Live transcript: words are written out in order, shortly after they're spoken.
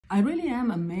I really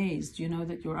am amazed,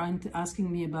 that you're asking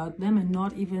me about them and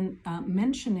not even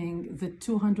mentioning the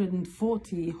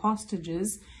 240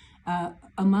 hostages,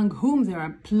 among whom there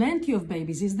are plenty of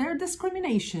babies. Is there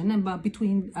discrimination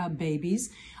between babies?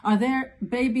 Are there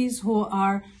babies who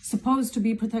are supposed to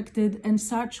be protected and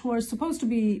such, who are supposed to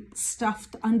be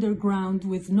stuffed underground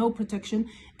with no protection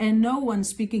and no one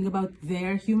speaking about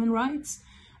their human rights?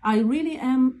 I really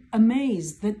am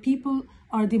amazed that people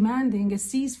are demanding a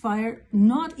ceasefire,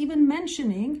 not even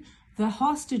mentioning the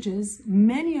hostages.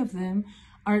 Many of them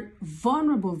are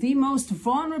vulnerable, the most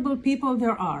vulnerable people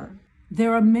there are.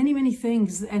 There are many, many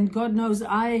things, and God knows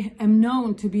I am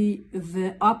known to be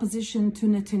the opposition to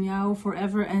Netanyahu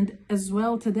forever, and as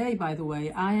well today, by the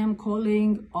way. I am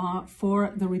calling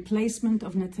for the replacement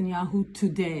of Netanyahu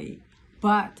today.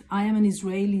 But I am an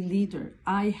Israeli leader.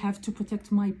 I have to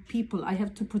protect my people. I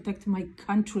have to protect my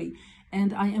country.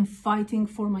 And I am fighting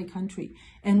for my country.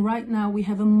 And right now we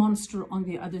have a monster on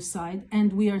the other side,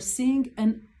 and we are seeing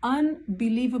an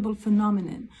unbelievable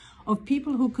phenomenon of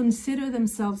people who consider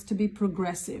themselves to be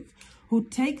progressive, who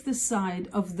take the side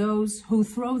of those who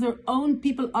throw their own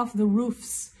people off the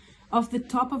roofs, off the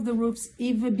top of the roofs,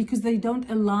 even because they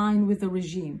don't align with the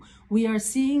regime. We are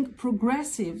seeing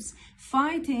progressives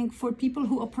fighting for people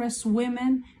who oppress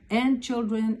women and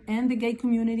children and the gay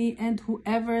community and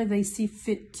whoever they see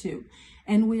fit to.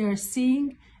 And we are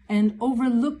seeing an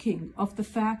overlooking of the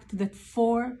fact that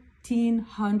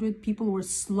 1,400 people were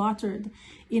slaughtered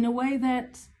in a way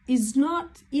that is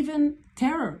not even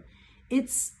terror.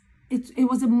 It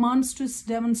was a monstrous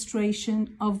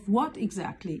demonstration of what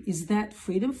exactly? Is that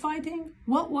freedom fighting?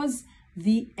 What was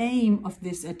the aim of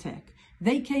this attack?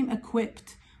 They came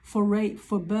equipped for rape,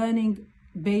 for burning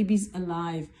babies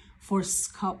alive, for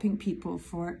scalping people,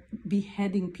 for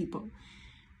beheading people.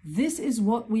 This is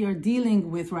what we are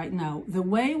dealing with right now. The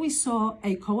way we saw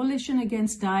a coalition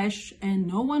against Daesh, and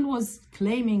no one was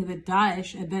claiming that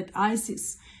Daesh and that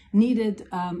ISIS needed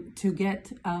to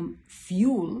get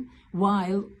fuel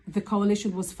while the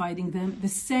coalition was fighting them. The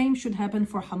same should happen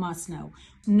for Hamas now.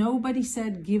 Nobody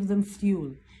said give them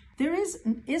fuel.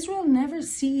 Israel never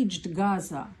sieged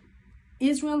Gaza.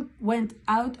 Israel went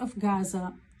out of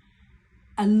Gaza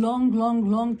a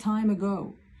long time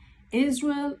ago.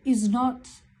 Israel is not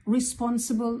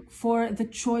responsible for the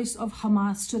choice of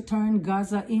Hamas to turn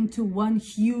Gaza into one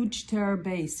huge terror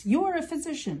base. You are a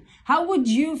physician. How would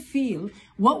you feel?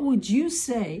 What would you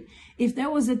say if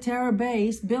there was a terror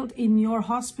base built in your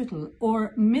hospital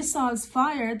or missiles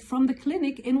fired from the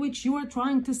clinic in which you are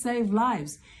trying to save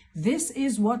lives? This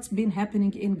is what's been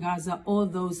happening in Gaza all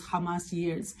those Hamas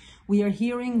years. We are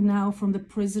hearing now from the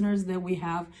prisoners that we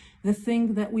have the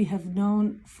thing that we have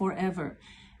known forever.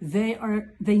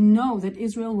 They know that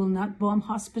Israel will not bomb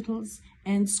hospitals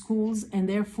and schools, and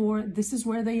therefore this is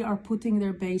where they are putting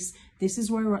their base. This is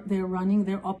where they're running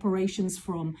their operations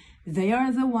from. They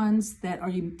are the ones that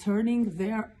are turning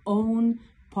their own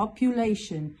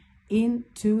population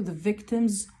into the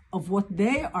victims of what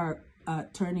they are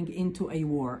turning into a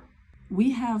war.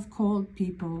 We have called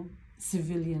people,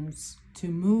 civilians, to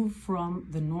move from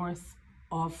the north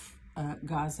of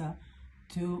Gaza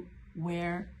to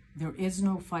where there is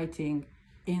no fighting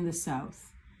in the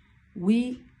south.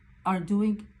 We are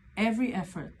doing every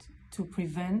effort to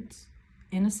prevent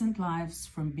innocent lives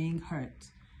from being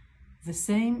hurt. The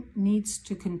same needs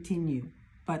to continue,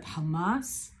 but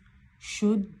Hamas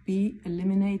should be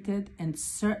eliminated, and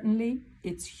certainly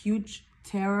its huge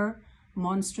terror,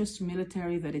 monstrous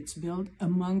military that it's built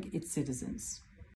among its citizens.